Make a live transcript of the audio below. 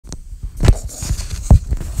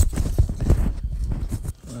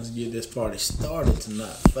get this party started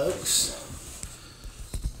tonight, folks.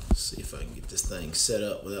 See if I can get this thing set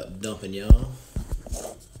up without dumping y'all.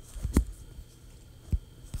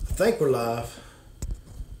 I think we're live.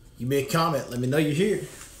 Give me a comment. Let me know you're here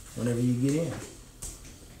whenever you get in.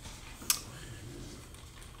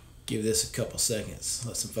 Give this a couple seconds.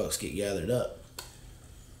 Let some folks get gathered up.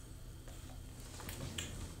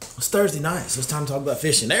 It's Thursday night, so it's time to talk about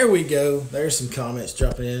fishing. There we go. There's some comments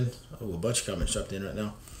dropping in. Oh, a bunch of comments dropped in right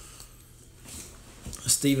now.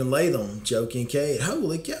 Stephen Latham, Joe Kincaid.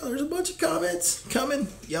 Holy cow, there's a bunch of comments coming.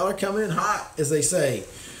 Y'all are coming in hot, as they say.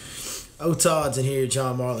 Oh, Todd's in here.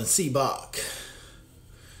 John Marlin. C. Bach.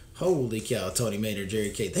 Holy cow, Tony Maynard,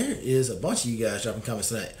 Jerry K. There is a bunch of you guys dropping comments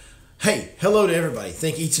tonight. Hey, hello to everybody.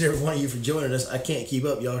 Thank each and every one of you for joining us. I can't keep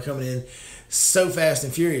up. Y'all are coming in so fast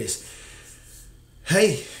and furious.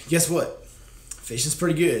 Hey, guess what? Fishing's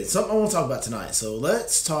pretty good. Something I want to talk about tonight. So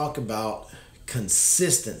let's talk about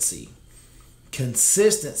consistency.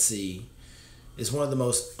 Consistency is one of the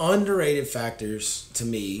most underrated factors to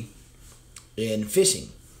me in fishing.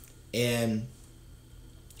 And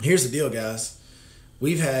here's the deal, guys.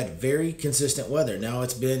 We've had very consistent weather. Now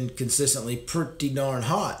it's been consistently pretty darn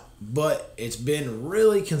hot, but it's been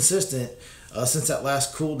really consistent since that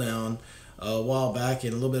last cool down a while back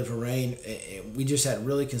and a little bit of a rain. We just had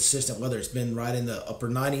really consistent weather. It's been right in the upper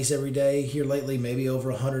 90s every day here lately, maybe over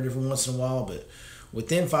 100 every once in a while, but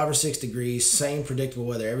within 5 or 6 degrees, same predictable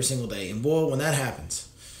weather every single day. And boy, when that happens,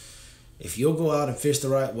 if you'll go out and fish the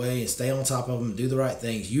right way and stay on top of them and do the right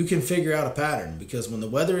things, you can figure out a pattern. Because when the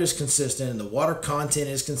weather is consistent and the water content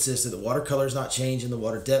is consistent, the water color is not changing, the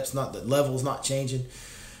water depth's not, the level is not changing,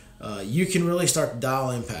 you can really start to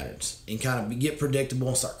dial in patterns and kind of get predictable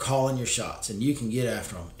and start calling your shots, and you can get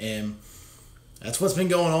after them. And that's what's been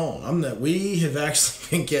going on. We have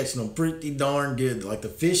actually been catching them pretty darn good. Like, the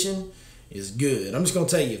fishing is good. I'm just going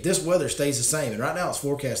to tell you, if this weather stays the same, and right now it's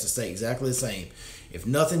forecast to stay exactly the same, if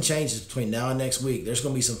nothing changes between now and next week, there's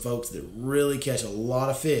going to be some folks that really catch a lot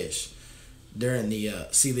of fish during the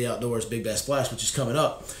Sealy Outdoors Big Bass Splash, which is coming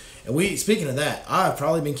up. And speaking of that, I've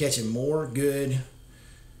probably been catching more good,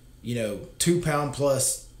 2 pound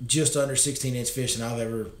plus, just under 16-inch fish than I've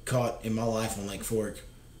ever caught in my life on Lake Fork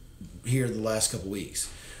here the last couple weeks.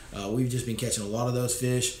 We've just been catching a lot of those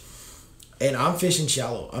fish. And I'm fishing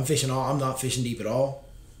shallow. I'm not fishing deep at all.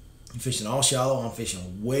 I'm fishing all shallow. I'm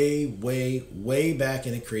fishing way, way, way back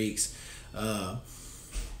in the creeks. For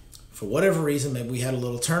whatever reason, maybe we had a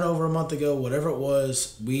little turnover a month ago, whatever it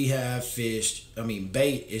was, we have fished.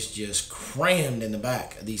 Bait is just crammed in the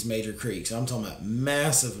back of these major creeks. I'm talking about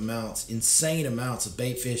massive amounts, insane amounts of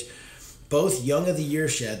bait fish, both young of the year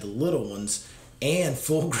shad, the little ones, and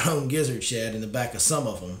full-grown gizzard shad in the back of some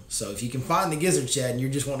of them. So if you can find the gizzard shad and you're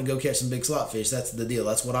just wanting to go catch some big slot fish, that's the deal.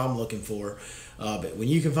 That's what I'm looking for. But when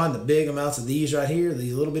you can find the big amounts of these right here,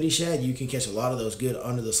 these little bitty shad, you can catch a lot of those good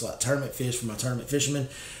under the slot tournament fish from my tournament fishermen.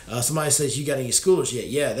 Somebody says, you got any schoolers yet?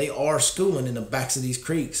 Yeah, they are schooling in the backs of these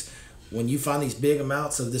creeks. When you find these big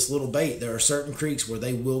amounts of this little bait, there are certain creeks where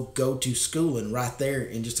they will go to schooling right there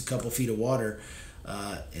in just a couple feet of water.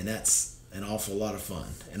 And that's an awful lot of fun.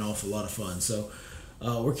 So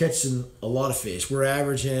we're catching a lot of fish. We're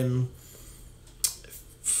averaging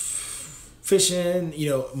fishing,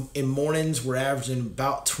 in mornings we're averaging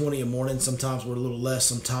about 20 a morning. Sometimes we're a little less,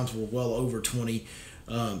 sometimes we're well over 20,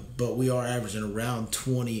 but we are averaging around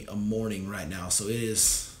 20 a morning right now. So it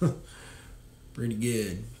is pretty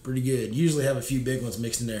good. Usually have a few big ones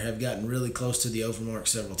mixed in there. Have gotten really close to the over mark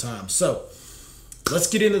several times. So let's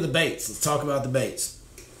get into the baits. Let's talk about the baits.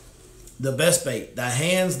 The best bait, the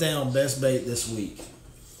hands down best bait this week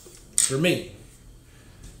for me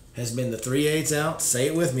has been the 3/8 ounce. Say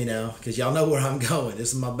it with me now, because y'all know where I'm going.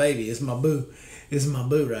 This is my baby. This is my boo. This is my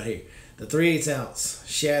boo right here. The 3/8 ounce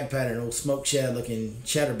shad pattern, old smoked shad looking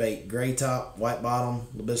chatterbait, gray top, white bottom, a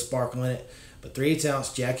little bit of sparkle in it. But 3/8 ounce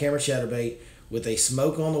jackhammer chatterbait with a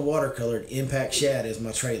smoke on the watercolored impact shad as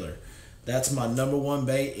my trailer. That's my number one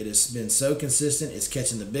bait. It has been so consistent. It's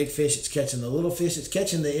catching the big fish. It's catching the little fish. It's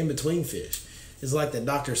catching the in-between fish. It's like that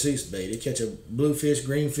Dr. Seuss bait. It catch a blue fish,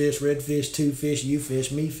 green fish, red fish, two fish, you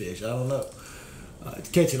fish, me fish. I don't know. It's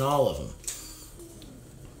catching all of them.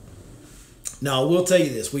 Now, I will tell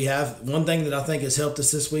you this. We have one thing that I think has helped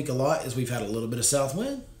us this week a lot is we've had a little bit of south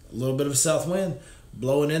wind. A little bit of a south wind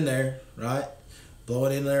blowing in there, right?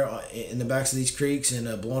 Blowing in there in the backs of these creeks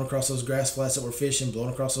and blowing across those grass flats that we're fishing,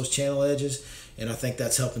 blowing across those channel edges. And I think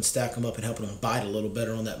that's helping stack them up and helping them bite a little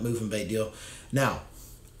better on that moving bait deal. Now,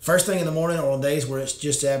 first thing in the morning or on days where it's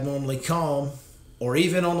just abnormally calm, or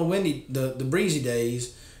even on the windy, the breezy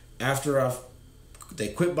days, after they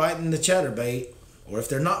quit biting the chatterbait, or if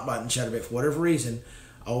they're not biting chatterbait for whatever reason,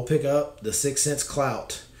 I will pick up the 6 Sense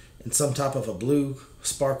Clout in some type of a blue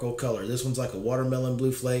sparkle color. This one's like a watermelon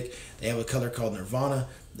blue flake. They have a color called Nirvana.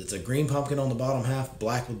 It's a green pumpkin on the bottom half,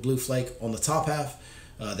 black with blue flake on the top half.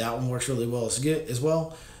 That one works really well as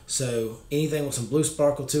well. So anything with some blue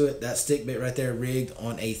sparkle to it, that stick bait right there rigged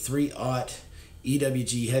on a 3/0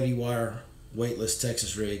 EWG heavy wire weightless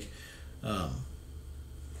Texas rig.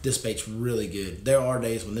 This bait's really good. There are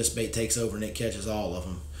days when this bait takes over and it catches all of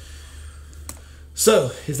them.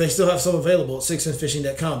 So if they still have some available at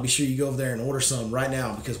 6sensefishing.com, be sure you go over there and order some right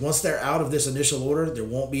now, because once they're out of this initial order, there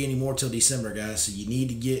won't be any more till December, guys. So you need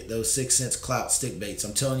to get those 6 Sense Clout stick baits.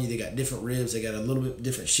 I'm telling you, they got different ribs. They got a little bit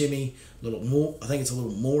different shimmy, a little more. I think it's a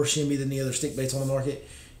little more shimmy than the other stick baits on the market,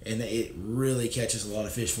 and it really catches a lot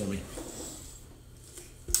of fish for me.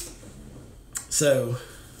 So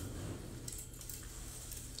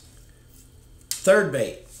third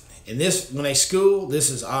bait. And this, when they school,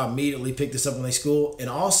 I immediately pick this up when they school. And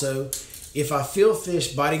also, if I feel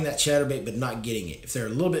fish biting that chatterbait but not getting it, if they're a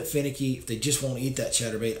little bit finicky, if they just won't eat that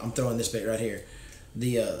chatterbait, I'm throwing this bait right here.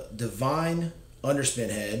 The Divine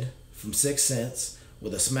Underspin Head from 6 Sense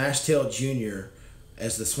with a Smash Tail Junior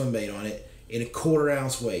as the swim bait on it in a 1/4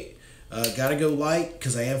 ounce weight. Got to go light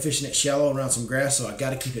because I am fishing it shallow around some grass, so I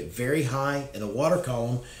got to keep it very high in the water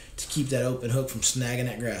column to keep that open hook from snagging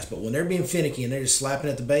that grass. But when they're being finicky and they're just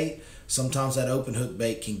slapping at the bait, sometimes that open hook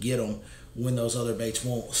bait can get them when those other baits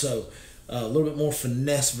won't. So a little bit more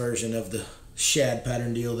finesse version of the shad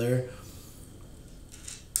pattern deal there.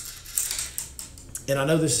 And I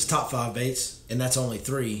know this is top 5 baits, and that's only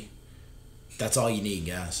 3. That's all you need,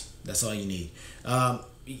 guys. That's all you need.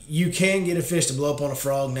 You can get a fish to blow up on a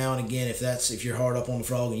frog now and again if you're hard up on the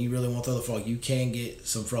frog and you really want to throw the frog. You can get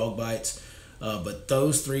some frog bites. But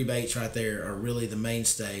those 3 baits right there are really the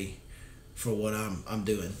mainstay for what I'm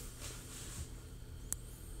doing.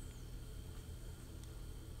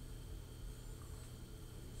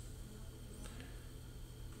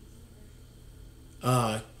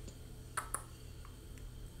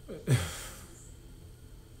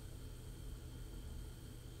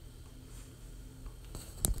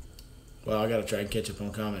 Well, I gotta try and catch up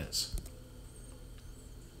on comments.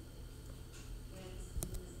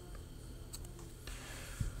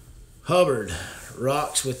 Hubbard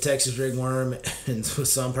rocks with Texas Rigworm and with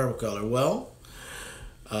some purple color. Well,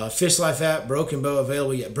 Fish Life app, Broken Bow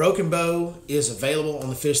available yet? Broken Bow is available on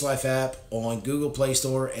the Fish Life app on Google Play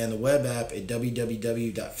Store and the web app at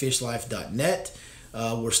www.fishlife.net.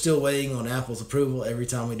 We're still waiting on Apple's approval. Every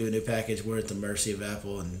time we do a new package, we're at the mercy of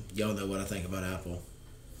Apple, and y'all know what I think about Apple.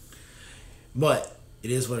 But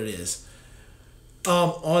it is what it is.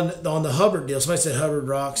 On the Hubbard deal, somebody said Hubbard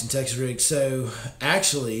rocks and Texas Rig. So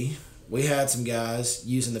actually, we had some guys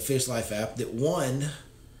using the Fish Life app that won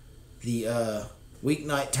the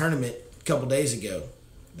weeknight tournament a couple days ago.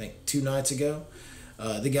 I think 2 nights ago.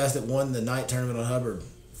 The guys that won the night tournament on Hubbard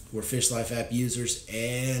were Fish Life app users,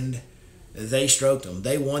 and they stroked them.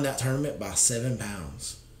 They won that tournament by 7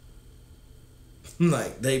 pounds.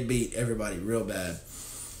 Like, they beat everybody real bad.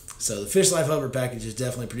 So the Fish Life Hubbard package is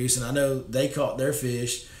definitely producing. I know they caught their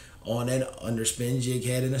fish on an underspin jig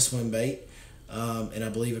head and a swim bait, and I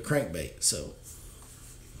believe a crankbait. So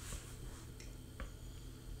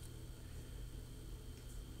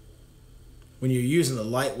when you're using the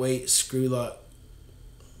lightweight screw lock,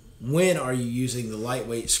 when are you using the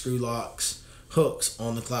lightweight screw locks hooks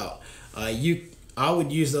on the Clout? I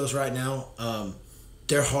would use those right now.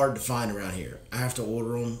 They're hard to find around here. I have to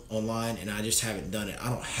order them online, and I just haven't done it. I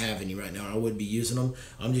don't have any right now. I would be using them.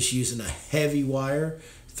 I'm just using a heavy wire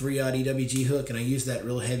 3/0 EWG hook, and I use that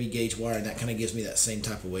real heavy gauge wire, and that kind of gives me that same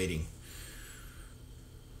type of weighting.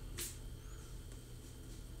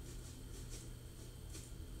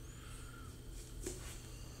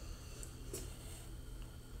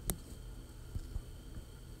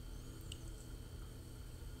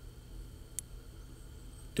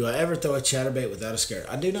 Do I ever throw a chatterbait without a skirt?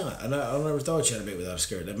 I do not. I don't ever throw a chatterbait without a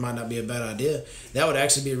skirt. That might not be a bad idea. That would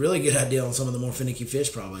actually be a really good idea on some of the more finicky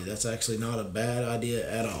fish, probably. That's actually not a bad idea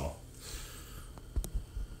at all.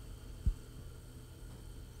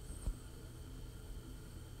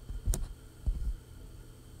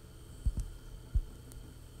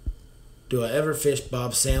 Do I ever fish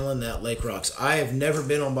Bob Sandlin at Lake Rocks? I have never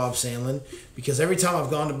been on Bob Sandlin because every time I've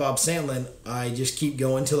gone to Bob Sandlin, I just keep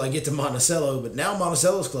going until I get to Monticello. But now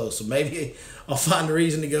Monticello's closed, so maybe I'll find a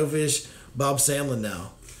reason to go fish Bob Sandlin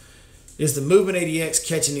now. Is the Movement 80X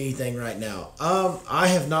catching anything right now? I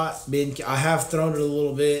have not been. I have thrown it a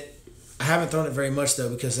little bit. I haven't thrown it very much though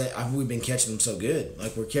because we've been catching them so good.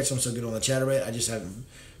 Like we're catching them so good on the chatterbait. I just haven't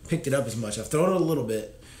picked it up as much. I've thrown it a little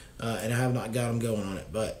bit, and I have not got them going on it,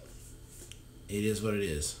 but It is what it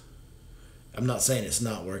is. I'm not saying it's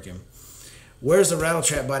not working. Where's the rattle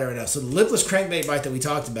trap biter right now? So the lipless crankbait bite that we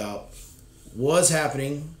talked about was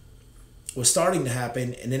starting to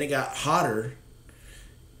happen, and then it got hotter,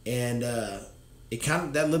 and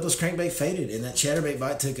that lipless crankbait faded, and that chatterbait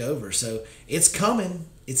bite took over. So it's coming.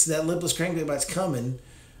 It's that lipless crankbait bite's coming,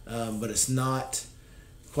 but it's not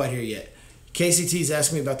quite here yet. KCT's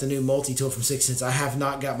asking me about the new multi-tool from 6 Cents. I have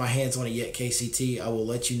not got my hands on it yet, KCT. I will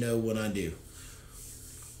let you know when I do.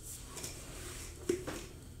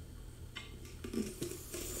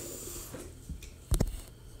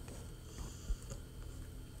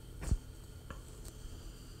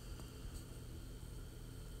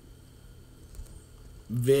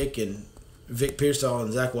 Vic Pearsall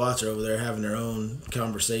and Zach Watts are over there having their own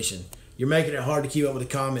conversation. You're making it hard to keep up with the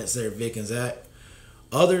comments there, Vic and Zach.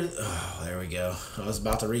 There we go. I was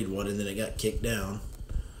about to read one and then it got kicked down.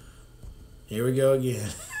 Here we go again.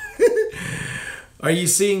 Are you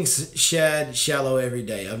seeing shad shallow every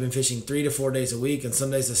day? I've been fishing 3 to 4 days a week, and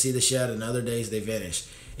some days I see the shad and other days they vanish.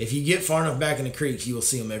 If you get far enough back in the creeks, you will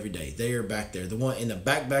see them every day. They are back there. The one in the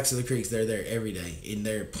backs of the creeks, they're there every day, and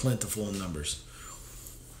they're plentiful in numbers.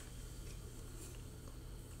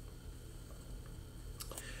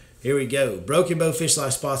 Here we go. Broken bow fish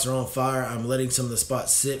life spots are on fire. I'm letting some of the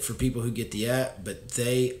spots sit for people who get the app, but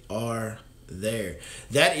they are there.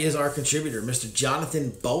 That is our contributor, Mr.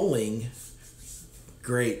 Jonathan Bowling.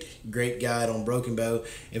 Great guide on broken bow.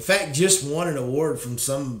 In fact, just won an award from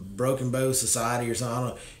some broken bow society or something. I don't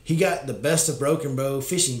know. He got the best of broken bow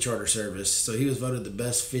fishing charter service. So he was voted the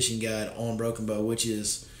best fishing guide on broken bow, which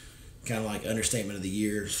is kind of like understatement of the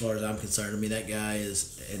year as far as I'm concerned. I mean, that guy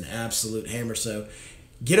is an absolute hammer. So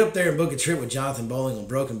get up there and book a trip with Jonathan Bowling on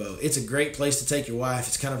Broken Bow. It's a great place to take your wife.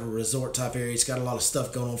 It's kind of a resort type area. It's got a lot of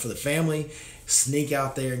stuff going on for the family. Sneak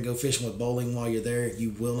out there and go fishing with Bowling while you're there.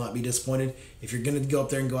 You will not be disappointed. If you're going to go up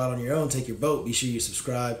there and go out on your own, take your boat, be sure you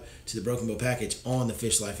subscribe to the Broken Bow package on the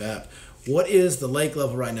Fish Life app. What is the lake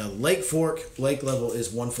level right now? Lake Fork lake level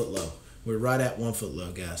is 1 foot low. We're right at 1 foot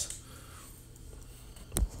low, guys.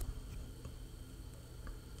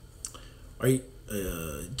 Are you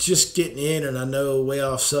just getting in, and I know way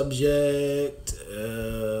off subject.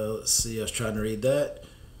 Let's see, I was trying to read that.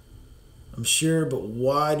 I'm sure, but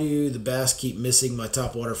why do the bass keep missing my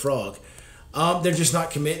topwater frog? They're just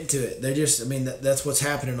not committing to it. They're just, I mean, that's what's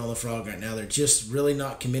happening on the frog right now. They're just really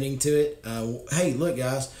not committing to it. Hey, look,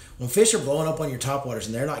 guys, when fish are blowing up on your topwaters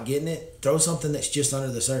and they're not getting it, throw something that's just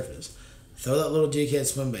under the surface. Throw that little jig head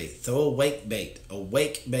swim bait. Throw a wake bait. A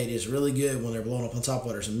wake bait is really good when they're blowing up on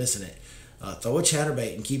topwaters and missing it. Throw a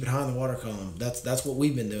chatterbait and keep it high in the water column. That's what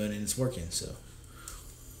we've been doing, and it's working. So,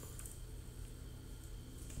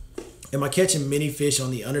 am I catching many fish on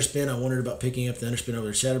the underspin? I wondered about picking up the underspin over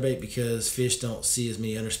the chatterbait because fish don't see as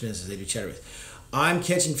many underspins as they do chatterbaits. I'm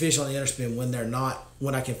catching fish on the underspin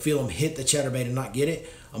when I can feel them hit the chatterbait and not get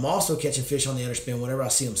it. I'm also catching fish on the underspin whenever I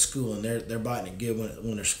see them schooling. They're biting it good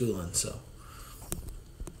when they're schooling. So.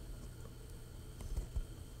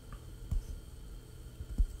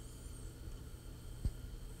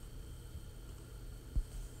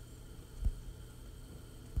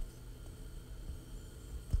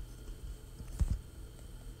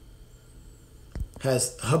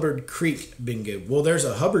 Has Hubbard Creek been good? Well, there's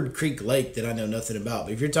a Hubbard Creek lake that I know nothing about.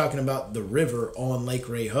 But if you're talking about the river on Lake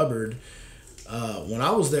Ray Hubbard, when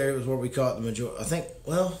I was there, it was where we caught the majority. I think,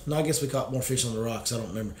 well, no, I guess we caught more fish on the rocks. I don't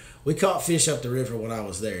remember. We caught fish up the river when I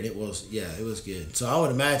was there, and it was good. So I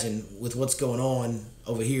would imagine with what's going on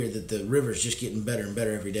over here that the river's just getting better and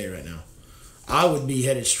better every day right now. I would be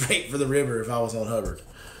headed straight for the river if I was on Hubbard.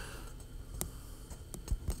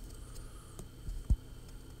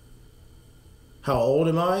 How old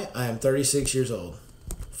am I? I am 36 years old.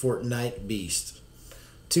 Fortnite beast.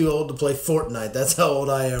 Too old to play Fortnite. That's how old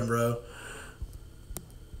I am, bro.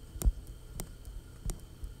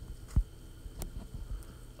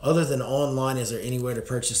 Other than online, is there anywhere to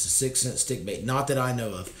purchase a 6 cent stick bait? Not that I know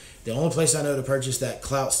of. The only place I know to purchase that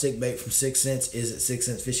clout stick bait from 6 cents is at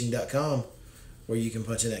 6centsfishing.com, where you can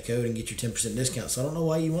punch in that code and get your 10% discount. So I don't know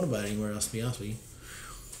why you want to buy it anywhere else, to be honest with you.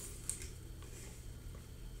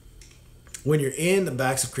 When you're in the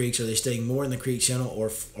backs of creeks, are they staying more in the creek channel or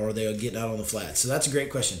are they getting out on the flats? So that's a great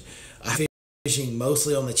question. I'm fishing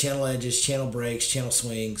mostly on the channel edges, channel breaks, channel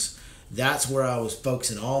swings. That's where I was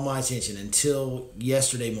focusing all my attention until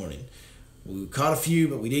yesterday morning. We caught a few,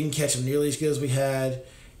 but we didn't catch them nearly as good as we had.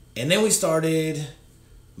 And then we started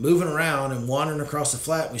moving around and wandering across the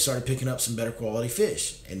flat. And we started picking up some better quality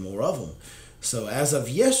fish and more of them. So as of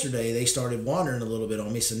yesterday, they started wandering a little bit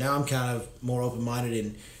on me. So now I'm kind of more open-minded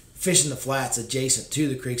and fishing the flats adjacent to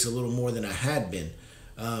the creeks a little more than I had been.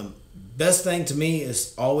 Best thing to me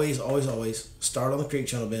is always, always, always start on the creek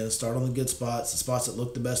channel bends, start on the good spots, the spots that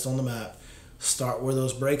look the best on the map. Start where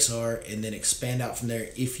those breaks are, and then expand out from there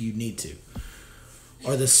if you need to.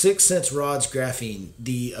 Are the 6th Sense rods graphene?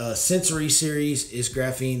 The Sensory series is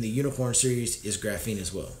graphene. The Unicorn series is graphene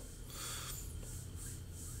as well.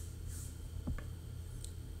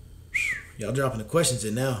 Y'all dropping the questions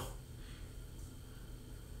in now.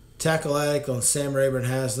 Tackle Addict on Sam Rayburn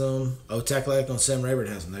has them. Oh, Tackle Addict on Sam Rayburn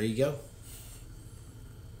has them. There you go.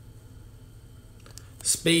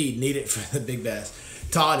 Speed needed for the big bass.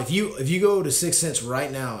 Todd, if you go to 6th Sense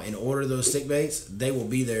right now and order those stick baits, they will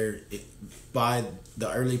be there by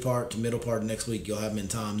the early part to middle part of next week. You'll have them in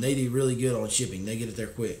time. They do really good on shipping. They get it there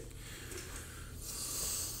quick.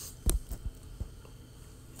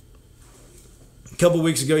 A couple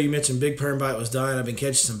weeks ago, you mentioned Big Perm Bite was dying. I've been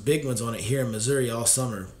catching some big ones on it here in Missouri all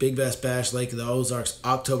summer. Big Bass Bash, Lake of the Ozarks,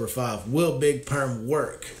 October 5. Will Big Perm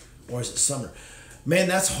work, or is it summer? Man,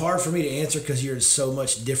 that's hard for me to answer because you're in so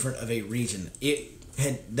much different of a region.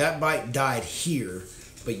 That bite died here,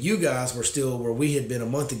 but you guys were still where we had been a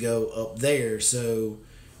month ago up there. So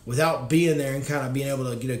without being there and kind of being able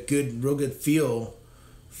to get a real good feel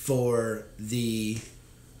for the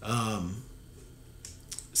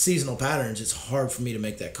seasonal patterns, it's hard for me to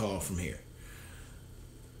make that call from here.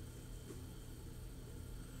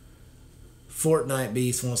 Fortnite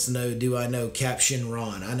Beast wants to know, do I know Caption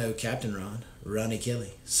Ron? I know Captain Ron. Ronnie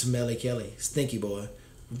Kelly. Smelly Kelly. Stinky Boy.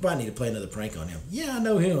 We probably need to play another prank on him. Yeah, I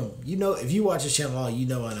know him. You know, if you watch his channel all, you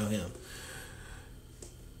know I know him.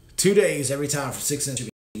 2 days every time for 6 Sense.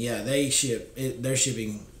 Yeah, they ship. Their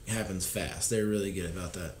shipping happens fast. They're really good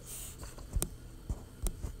about that.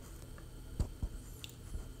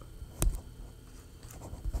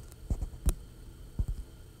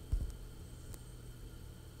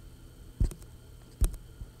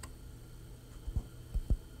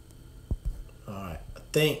 All right. I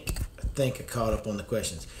think I caught up on the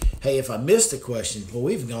questions. Hey, if I missed a question, well,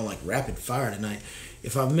 we've gone like rapid fire tonight.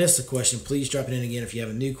 If I missed a question, please drop it in again. If you have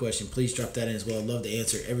a new question, please drop that in as well. I'd love to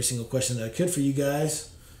answer every single question that I could for you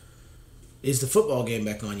guys. Is the football game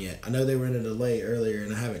back on yet? I know they were in a delay earlier,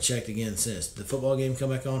 and I haven't checked again since. Did the football game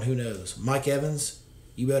come back on? Who knows? Mike Evans,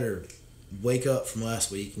 you better wake up from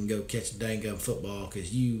last week and go catch a dang gum football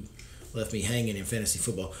because you left me hanging in fantasy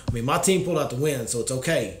football. I mean, my team pulled out the win, so it's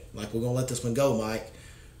okay. Like, we're going to let this one go, Mike.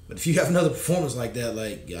 But if you have another performance like that,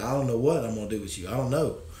 like, I don't know what I'm going to do with you. I don't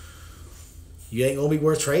know. You ain't going to be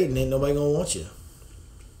worth trading. Ain't nobody going to want you.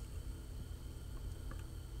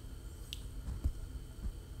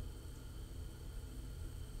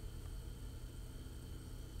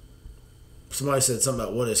 Somebody said something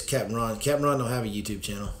about what is Captain Ron. Captain Ron don't have a YouTube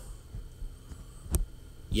channel.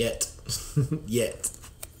 Yet. Yet.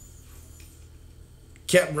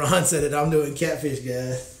 Captain Ron said it. I'm doing catfish,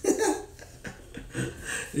 guys.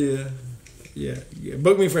 Yeah.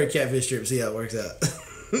 Book me for a catfish trip. See how it works out.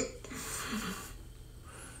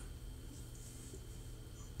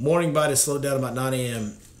 Morning bite is slowed down about 9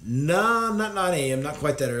 a.m. No, not 9 a.m. Not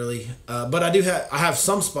quite that early. But I have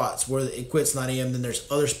some spots where it quits 9 a.m. Then there's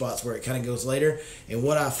other spots where it kind of goes later. And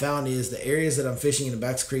what I found is the areas that I'm fishing in the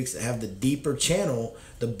backs of creeks that have the deeper channel,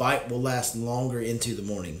 the bite will last longer into the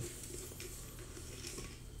morning.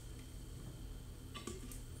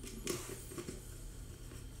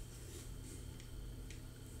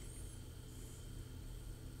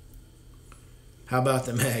 How about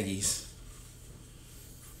the Aggies?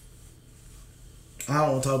 I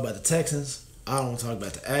don't want to talk about the Texans. I don't want to talk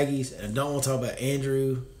about the Aggies. And I don't want to talk about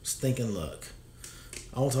Andrew stinking luck.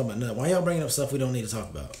 I don't want to talk about nothing. Why y'all bringing up stuff we don't need to talk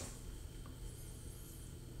about?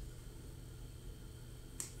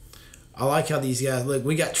 I like how these guys, look,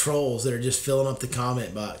 we got trolls that are just filling up the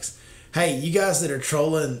comment box. Hey, you guys that are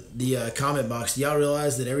trolling the comment box, do y'all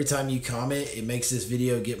realize that every time you comment, it makes this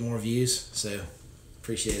video get more views? So,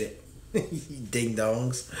 appreciate it. Ding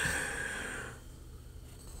dongs.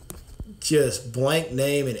 Just blank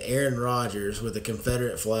name and Aaron Rodgers with a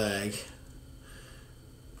Confederate flag.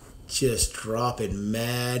 Just dropping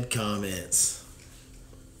mad comments.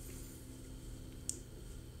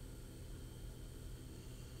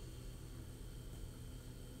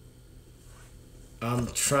 I'm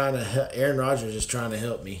trying to help. Aaron Rodgers is trying to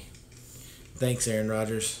help me. Thanks, Aaron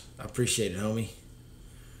Rodgers. I appreciate it, homie.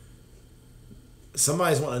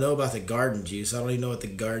 Somebody's wanting to know about the garden juice. I don't even know what the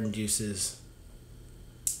garden juice is.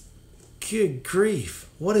 Good grief.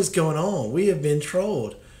 What is going on? We have been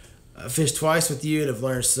trolled. I fished twice with you and have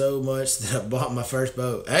learned so much that I bought my first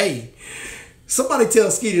boat. Hey, somebody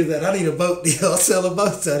tell Skeeter that I need a boat deal. I'll sell a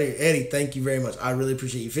boat out here. Eddie, thank you very much. I really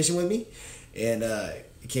appreciate you fishing with me. And I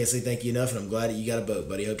can't say thank you enough, and I'm glad that you got a boat,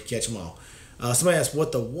 buddy. I hope you catch them all. Somebody asked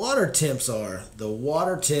what the water temps are. The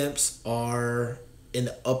water temps are in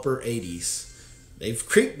the upper 80s. They've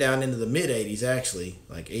creeped down into the mid 80s actually,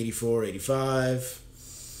 like 84, 85.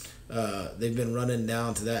 They've been running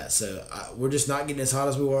down to that. So we're just not getting as hot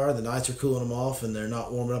as we were. The nights are cooling them off and they're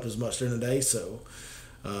not warming up as much during the day. So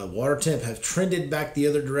water temp have trended back the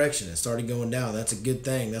other direction and started going down. That's a good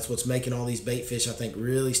thing. That's what's making all these bait fish, I think,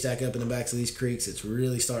 really stack up in the backs of these creeks. It's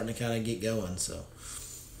really starting to kind of get going. So.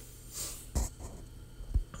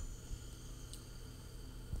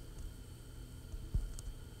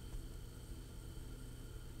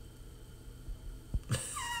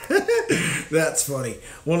 That's funny.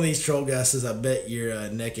 One of these troll guys says, I bet you're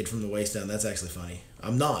naked from the waist down. That's actually funny.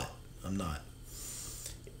 I'm not.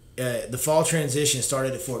 The fall transition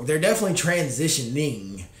started at Fork. They're definitely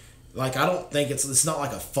transitioning. Like, I don't think it's not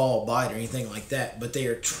like a fall bite or anything like that, but they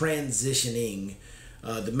are transitioning.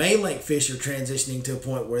 The main lake fish are transitioning to a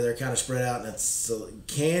point where they're kind of spread out, and so it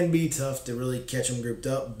can be tough to really catch them grouped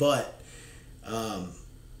up, but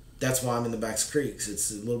that's why I'm in the backs of creeks.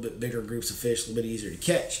 It's a little bit bigger groups of fish, a little bit easier to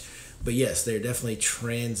catch. But yes, they're definitely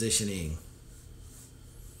transitioning.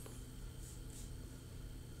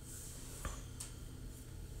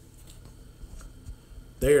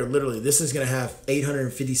 They are literally, this is going to have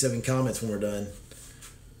 857 comments when we're done.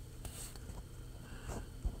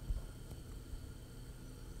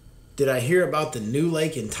 Did I hear about the new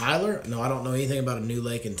lake in Tyler? No, I don't know anything about a new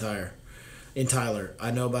lake in Tyler. I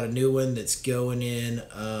know about a new one that's going in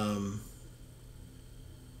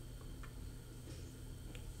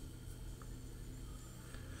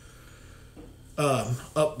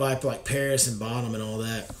up by like Paris and Bonham and all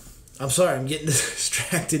that. I'm sorry, I'm getting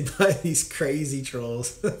distracted by these crazy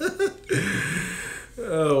trolls.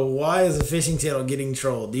 Oh, why is a fishing channel getting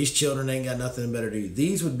trolled? These children ain't got nothing better to do.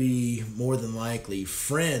 These would be more than likely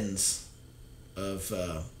friends of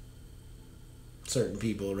certain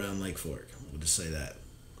people around Lake Fork. We'll just say that.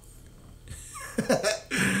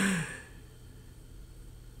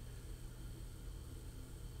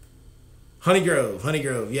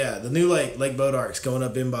 Honeygrove, yeah. The new Lake Bodark's going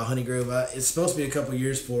up in by Honeygrove. It's supposed to be a couple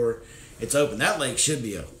years before it's open. That lake should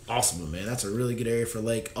be an awesome one, man. That's a really good area for a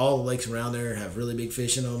lake. All the lakes around there have really big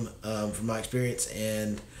fish in them, from my experience.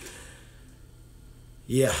 And,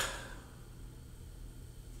 yeah,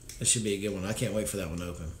 that should be a good one. I can't wait for that one to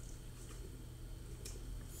open.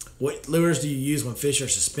 What lures do you use when fish are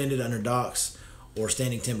suspended under docks or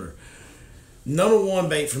standing timber? Number one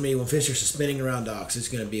bait for me when fish are suspending around docks is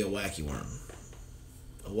going to be a wacky worm.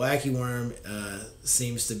 A wacky worm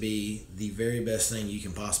seems to be the very best thing you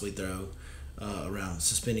can possibly throw around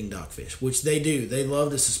suspending dock fish, which they do. They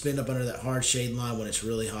love to suspend up under that hard shade line when it's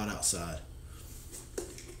really hot outside.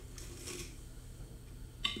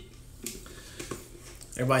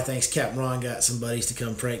 Everybody thinks Captain Ron got some buddies to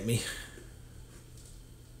come prank me.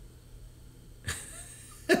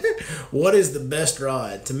 What is the best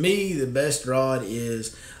rod? To me, the best rod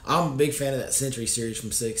is, I'm a big fan of that Century series from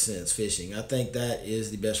 6th Sense Fishing. I think that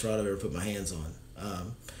is the best rod I've ever put my hands on.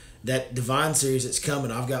 That Divine series that's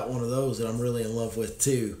coming, I've got one of those that I'm really in love with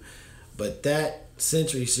too. But that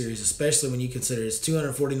Century series, especially when you consider it's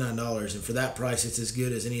 $249, and for that price, it's as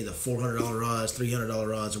good as any of the $400 rods, $300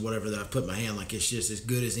 rods, or whatever that I've put in my hand. Like, it's just as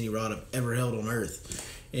good as any rod I've ever held on earth.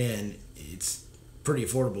 And it's pretty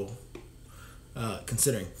affordable,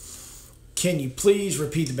 considering. Can you please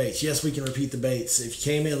repeat the baits? Yes, we can repeat the baits. If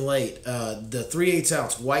you came in late, the 3/8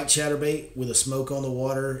 ounce white chatterbait with a smoke on the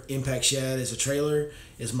water, impact shad as a trailer,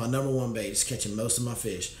 is my number one bait. It's catching most of my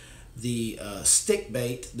fish. The stick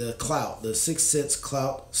bait, the Clout, the 6th Sense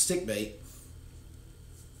Clout stick bait,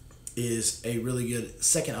 is a really good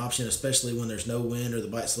second option, especially when there's no wind or the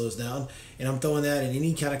bite slows down. And I'm throwing that in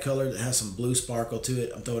any kind of color that has some blue sparkle to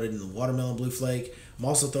it. I'm throwing it in the watermelon blue flake. I'm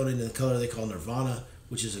also throwing it in the color they call Nirvana,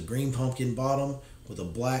 which is a green pumpkin bottom with a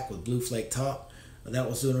black with blue flake top. That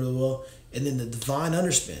one's doing really well. And then the Divine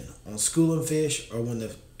Underspin on schooling fish, or when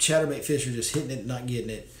the chatterbait fish are just hitting it and not getting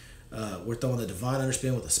it, we're throwing the Divine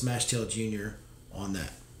Underspin with a Smash Tail Junior on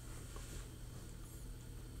that.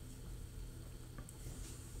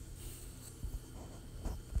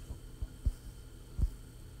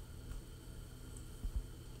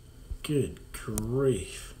 Good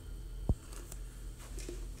grief.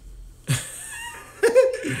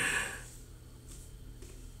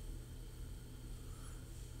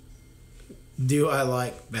 Do I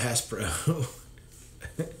like Bass Pro?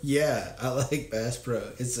 Yeah, I like Bass Pro.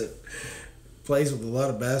 It's a plays with a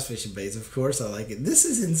lot of bass fishing baits. Of course I like it. This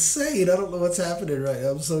is insane. I don't know what's happening right now.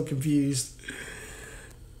 I'm so confused.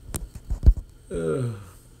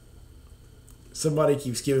 Somebody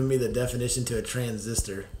keeps giving me the definition to a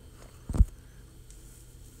transistor.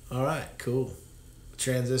 All right, cool.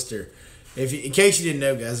 Transistor. In case you didn't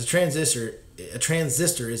know, guys, a transistor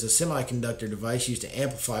is a semiconductor device used to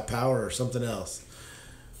amplify power or something else.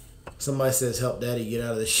 Somebody says, "Help Daddy get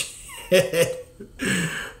out of the shed."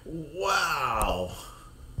 Wow.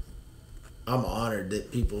 I'm honored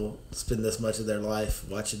that people spend this much of their life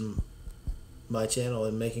watching my channel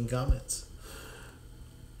and making comments.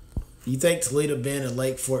 You think Toledo Bend and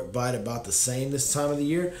Lake Fork Bight about the same this time of the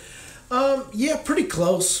year? Yeah, pretty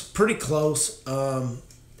close. Pretty close.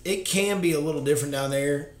 It can be a little different down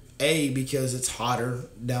there. Because it's hotter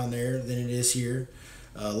down there than it is here.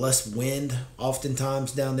 Less wind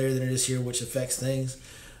oftentimes down there than it is here, which affects things.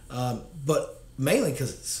 But mainly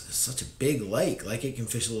because it's such a big lake, like it can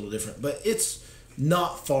fish a little different. But it's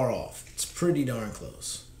not far off. It's pretty darn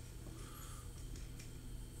close.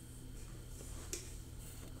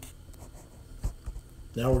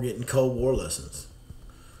 Now we're getting Cold War lessons.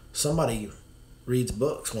 Somebody reads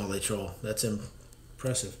books while they troll. That's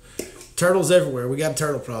impressive. Turtles everywhere. We got a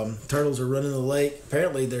turtle problem. Turtles are running the lake.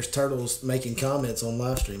 Apparently, there's turtles making comments on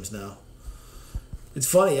live streams now. It's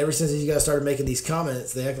funny. Ever since these guys started making these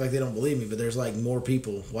comments, they act like they don't believe me, but there's like more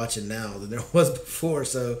people watching now than there was before.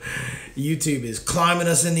 So YouTube is climbing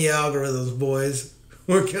us in the algorithms, boys.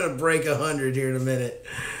 We're going to break 100 here in a minute.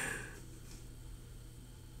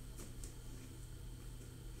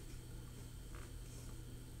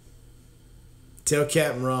 Tell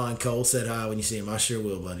Captain Ron Cole said hi when you see him. I sure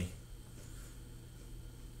will, buddy.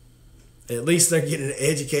 At least they're getting an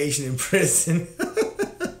education in prison.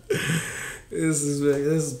 This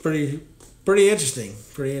is pretty interesting.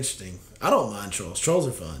 Pretty interesting. I don't mind trolls. Trolls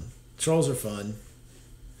are fun. Trolls are fun.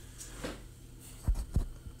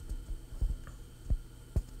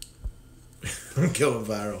 I'm going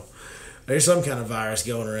viral. There's some kind of virus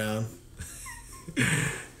going around.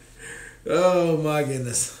 Oh my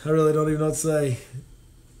goodness. I really don't even know what to say.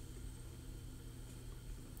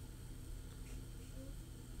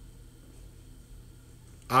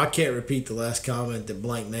 I can't repeat the last comment that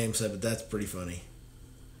Blank Name said, but that's pretty funny.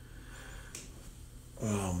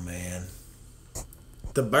 Oh man.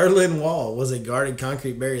 The Berlin Wall was a guarded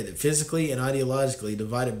concrete barrier that physically and ideologically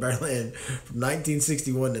divided Berlin from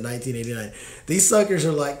 1961 to 1989. These suckers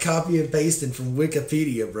are like copy and pasting from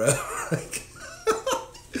Wikipedia, bro.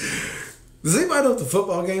 Does anybody know if the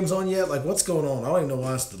football game's on yet? Like, what's going on? I don't even know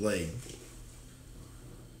why it's delayed.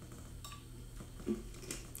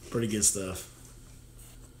 Pretty good stuff.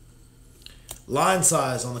 Line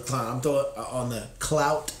size on the clout. I'm throwing on the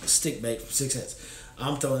clout stick bait from 6 cents.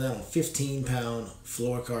 I'm throwing that on 15-pound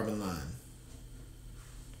fluorocarbon line.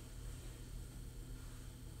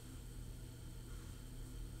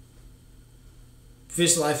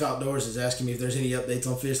 Fish Life Outdoors is asking me if there's any updates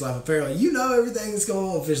on Fish Life Apparel. You know everything that's going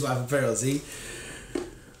on with Fish Life Apparel, see?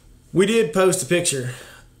 We did post a picture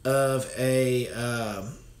of a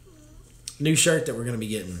new shirt that we're going to be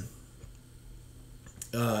getting.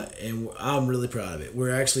 And I'm really proud of it.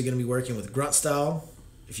 We're actually going to be working with Grunt Style.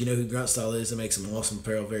 If you know who Grunt Style is, they make some awesome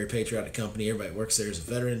apparel. Very patriotic company. Everybody that works there is a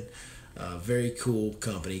veteran. Very cool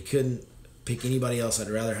company. Couldn't pick anybody else I'd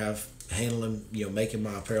rather have handling, making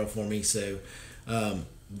my apparel for me. So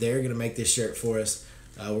they're going to make this shirt for us.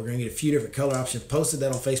 We're going to get a few different color options. Posted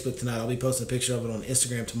that on Facebook tonight. I'll be posting a picture of it on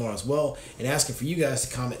Instagram tomorrow as well. And asking for you guys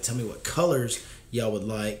to comment. Tell me what colors y'all would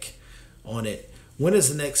like on it. When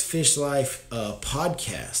is the next Fish Life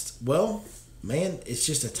podcast? Well, man, it's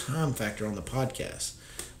just a time factor on the podcast.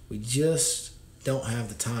 We just don't have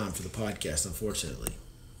the time for the podcast, unfortunately.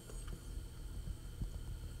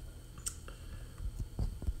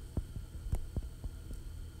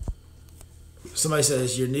 Somebody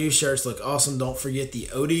says, your new shirts look awesome. Don't forget the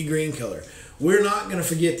OD green color. We're not going to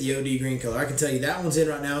forget the OD green color. I can tell you that one's in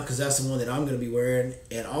right now because that's the one that I'm going to be wearing.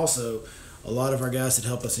 And also, a lot of our guys that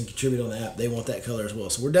help us and contribute on the app, they want that color as well.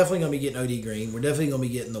 So we're definitely going to be getting OD green. We're definitely going to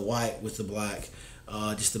be getting the white with the black,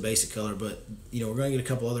 just the basic color. But, we're going to get a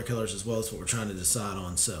couple other colors as well. That's what we're trying to decide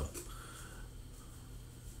on. So,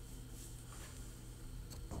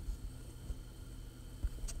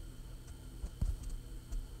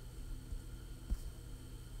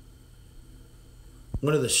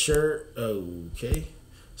 when are the shirt? Okay.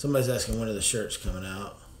 Somebody's asking when are the shirts coming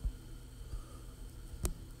out.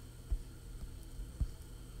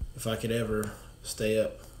 If I could ever stay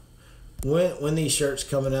up. When these shirts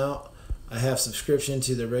coming out, I have subscription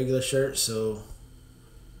to the regular shirt, so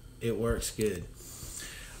it works good.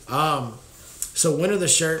 So when are the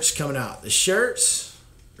shirts coming out? The shirts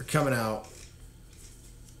are coming out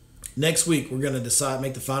next week. We're going to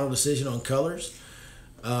make the final decision on colors.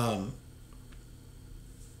 Sorry,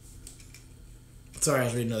 I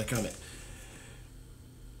was reading another comment.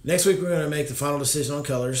 Next week, we're going to make the final decision on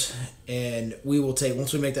colors, and we will take,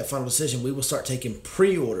 once we make that final decision, we will start taking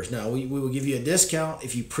pre-orders. Now, we will give you a discount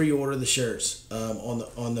if you pre-order the shirts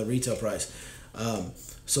on the retail price.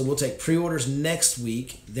 So we'll take pre-orders next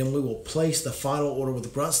week, then we will place the final order with the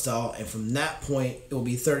Grunt Style, and from that point, it will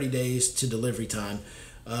be 30 days to delivery time,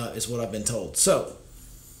 is what I've been told. So,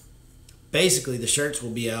 basically, the shirts will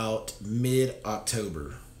be out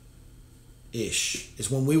mid-October. Ish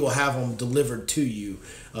is when we will have them delivered to you.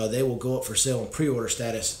 They will go up for sale in pre-order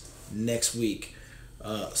status next week,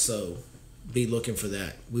 so be looking for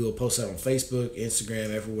that. We will post that on Facebook,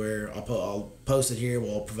 Instagram, everywhere. I'll post it here.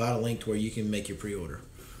 We'll provide a link to where you can make your pre-order.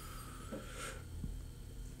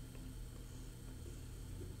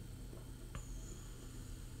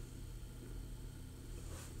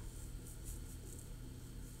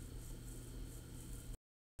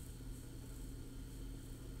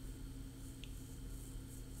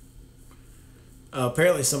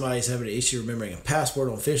 Apparently, somebody's having an issue remembering a password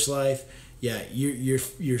on Fish Life. Yeah,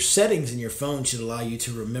 your settings in your phone should allow you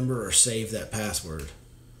to remember or save that password.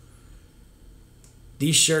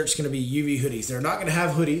 These shirts going to be UV hoodies. They're not going to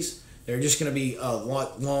have hoodies. They're just going to be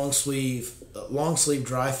long sleeve,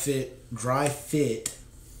 dry fit.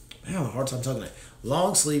 I have a hard time talking that.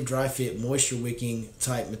 Long sleeve, dry fit, moisture wicking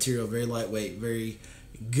type material. Very lightweight, very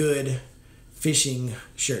good fishing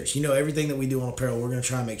shirts. You know, everything that we do on apparel, we're going to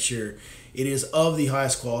try and make sure it is of the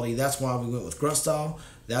highest quality. That's why we went with Grunt Style.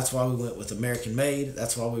 That's why we went with American Made.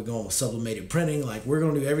 That's why we're going with sublimated printing. Like, we're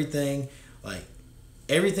going to do everything. Like,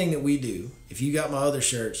 everything that we do, if you got my other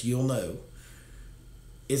shirts, you'll know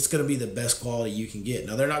it's going to be the best quality you can get.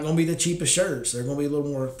 Now, they're not going to be the cheapest shirts. They're going to be a little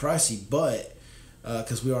more pricey, but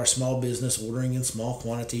because we are a small business ordering in small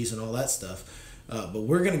quantities and all that stuff. But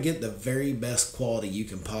we're going to get the very best quality you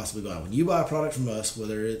can possibly buy. When you buy a product from us,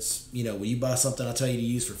 whether it's, when you buy something I tell you to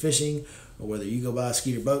use for fishing, or whether you go buy a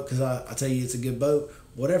Skeeter boat because I tell you it's a good boat,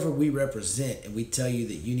 whatever we represent and we tell you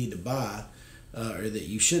that you need to buy or that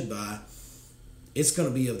you should buy, it's going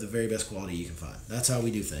to be of the very best quality you can find. That's how we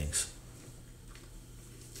do things.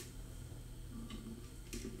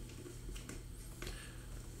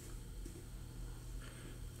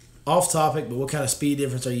 Off topic, but what kind of speed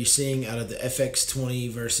difference are you seeing out of the FX20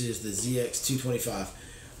 versus the ZX225?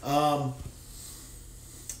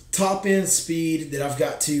 Top end speed that I've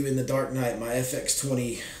got to in the Dark Knight, my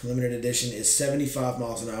FX20 limited edition, is 75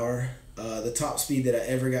 miles an hour. The top speed that I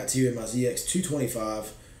ever got to in my ZX225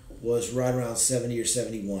 was right around 70 or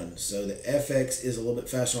 71. So the FX is a little bit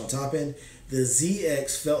faster on top end. The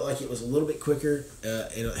ZX felt like it was a little bit quicker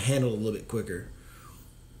and it handled a little bit quicker.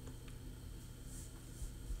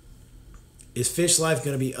 Is Fish Life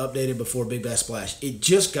going to be updated before Big Bass Splash? It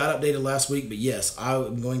just got updated last week, but yes,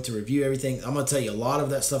 I'm going to review everything. I'm going to tell you a lot of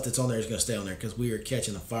that stuff that's on there is going to stay on there because we are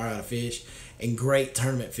catching the fire out of fish and great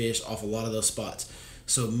tournament fish off a lot of those spots.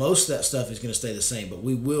 So most of that stuff is going to stay the same, but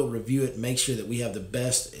we will review it and make sure that we have the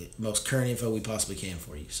best, most current info we possibly can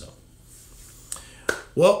for you. So,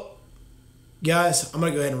 well, guys, I'm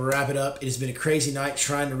going to go ahead and wrap it up. It has been a crazy night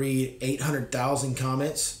trying to read 800,000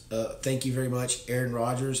 comments. Thank you very much, Aaron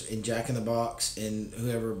Rodgers and Jack in the Box and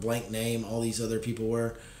whoever blank name all these other people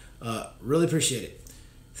were. Really appreciate it.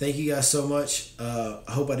 Thank you guys so much. I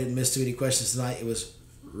hope I didn't miss too many questions tonight. It was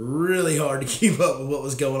really hard to keep up with what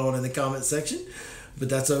was going on in the comment section, but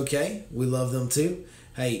that's okay. We love them too.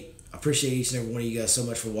 Hey, I appreciate each and every one of you guys so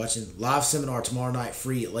much for watching. Live seminar tomorrow night,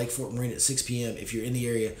 free at Lake Fork Marine at 6 p.m. If you're in the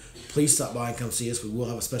area, please stop by and come see us. We will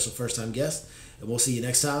have a special first-time guest, and we'll see you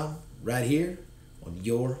next time right here on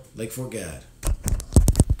your Lake Fork Guide.